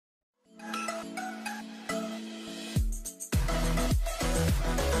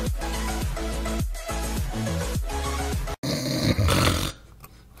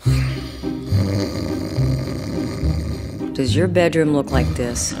Does your bedroom look like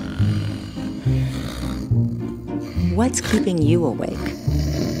this? What's keeping you awake?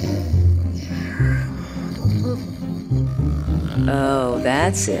 Oh,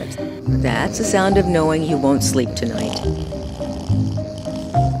 that's it. That's the sound of knowing you won't sleep tonight.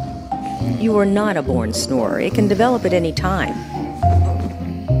 You are not a born snorer. It can develop at any time.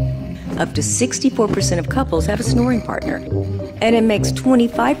 Up to 64% of couples have a snoring partner, and it makes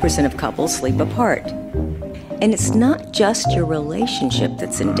 25% of couples sleep apart. And it's not just your relationship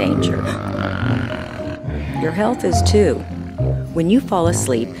that's in danger. Your health is too. When you fall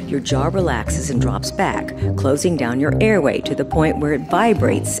asleep, your jaw relaxes and drops back, closing down your airway to the point where it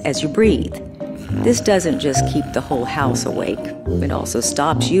vibrates as you breathe. This doesn't just keep the whole house awake. It also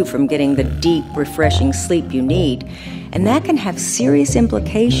stops you from getting the deep, refreshing sleep you need, and that can have serious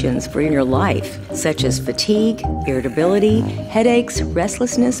implications for your life, such as fatigue, irritability, headaches,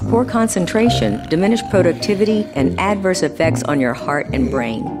 restlessness, poor concentration, diminished productivity, and adverse effects on your heart and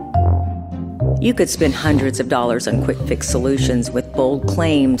brain. You could spend hundreds of dollars on quick fix solutions with bold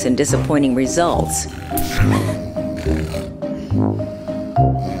claims and disappointing results.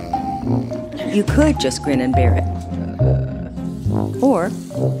 You could just grin and bear it. Or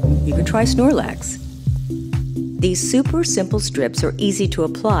you could try Snorlax. These super simple strips are easy to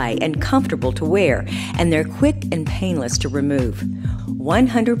apply and comfortable to wear, and they're quick and painless to remove.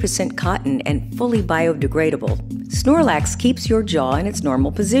 100% cotton and fully biodegradable, Snorlax keeps your jaw in its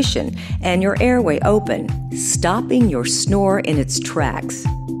normal position and your airway open, stopping your snore in its tracks.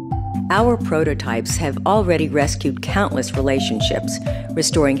 Our prototypes have already rescued countless relationships,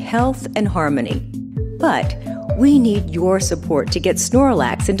 restoring health and harmony. But we need your support to get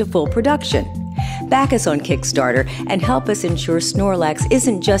Snorlax into full production. Back us on Kickstarter and help us ensure Snorlax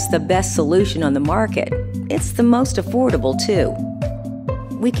isn't just the best solution on the market, it's the most affordable too.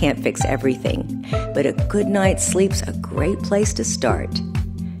 We can't fix everything, but a good night's sleep's a great place to start.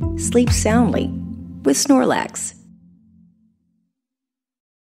 Sleep soundly with Snorlax.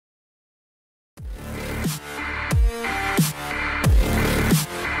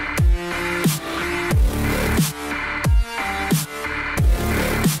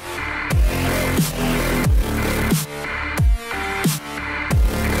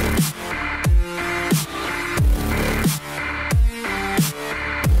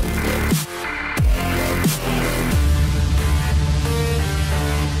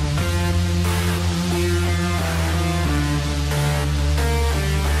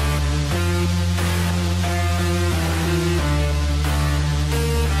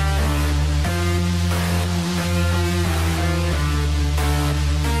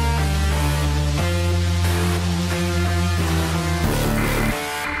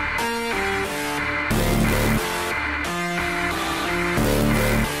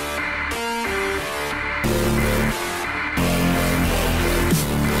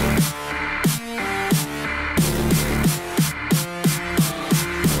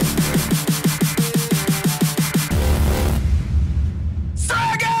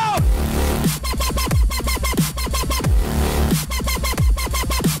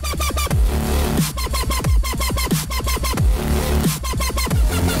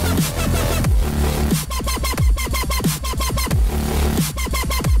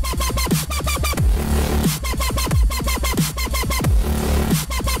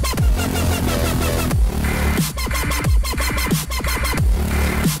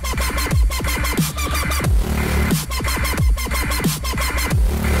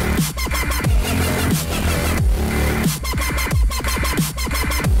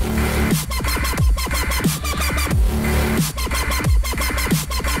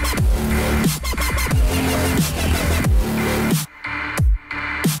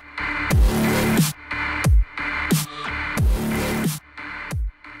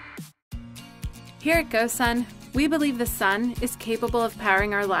 Here at GoSun, we believe the sun is capable of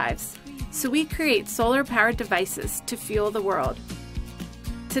powering our lives, so we create solar-powered devices to fuel the world.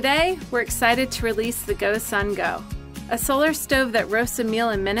 Today, we're excited to release the GoSun Go, a solar stove that roasts a meal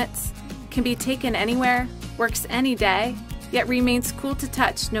in minutes, can be taken anywhere, works any day, yet remains cool to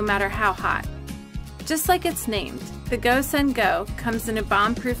touch no matter how hot. Just like it's named, the GoSun Go comes in a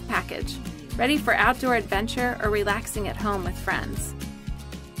bomb-proof package, ready for outdoor adventure or relaxing at home with friends.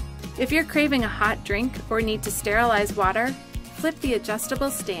 If you're craving a hot drink or need to sterilize water, flip the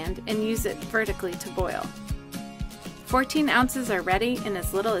adjustable stand and use it vertically to boil. 14 ounces are ready in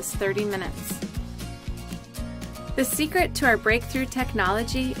as little as 30 minutes. The secret to our breakthrough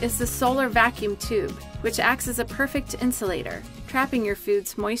technology is the solar vacuum tube, which acts as a perfect insulator, trapping your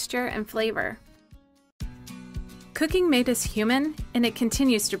food's moisture and flavor. Cooking made us human, and it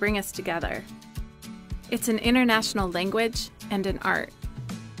continues to bring us together. It's an international language and an art.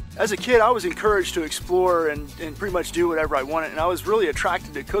 As a kid, I was encouraged to explore and pretty much do whatever I wanted, and I was really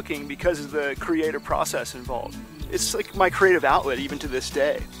attracted to cooking because of the creative process involved. It's like my creative outlet even to this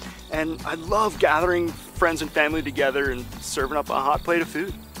day. And I love gathering friends and family together and serving up a hot plate of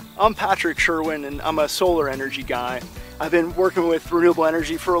food. I'm Patrick Sherwin, and I'm a solar energy guy. I've been working with renewable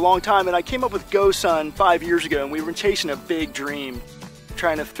energy for a long time, and I came up with GoSun 5 years ago, and we were chasing a big dream,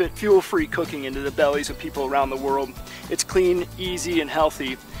 trying to fit fuel-free cooking into the bellies of people around the world. It's clean, easy, and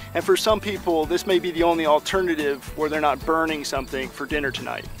healthy. And for some people, this may be the only alternative where they're not burning something for dinner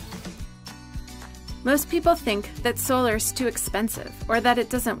tonight. Most people think that solar is too expensive or that it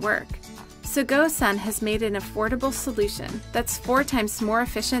doesn't work. So GoSun has made an affordable solution that's 4 times more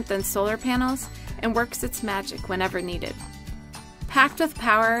efficient than solar panels and works its magic whenever needed. Packed with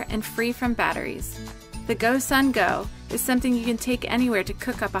power and free from batteries, the GoSun Go is something you can take anywhere to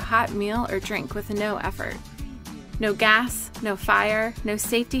cook up a hot meal or drink with no effort. No gas, no fire, no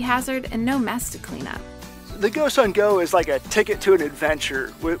safety hazard, and no mess to clean up. The GoSun Go is like a ticket to an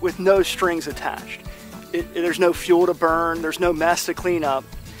adventure with no strings attached. There's no fuel to burn, there's no mess to clean up.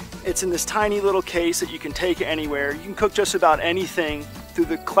 It's in this tiny little case that you can take anywhere. You can cook just about anything through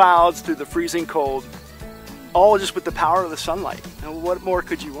the clouds, through the freezing cold, all just with the power of the sunlight. And what more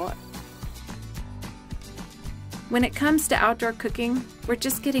could you want? When it comes to outdoor cooking, we're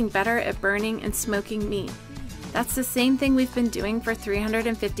just getting better at burning and smoking meat. That's the same thing we've been doing for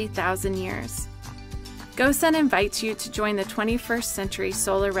 350,000 years. GoSun invites you to join the 21st century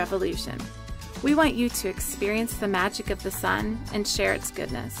solar revolution. We want you to experience the magic of the sun and share its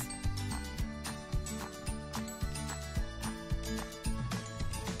goodness.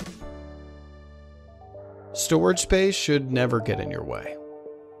 Storage space should never get in your way.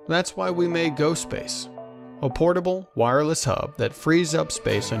 That's why we made GoSpace, a portable, wireless hub that frees up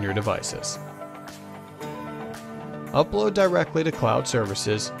space on your devices. Upload directly to cloud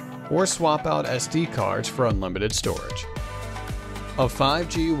services or swap out SD cards for unlimited storage. A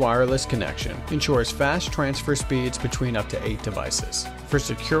 5G wireless connection ensures fast transfer speeds between up to 8 devices for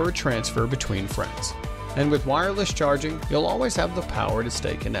secure transfer between friends. And with wireless charging, you'll always have the power to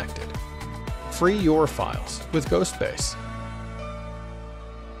stay connected. Free your files with GoSpace.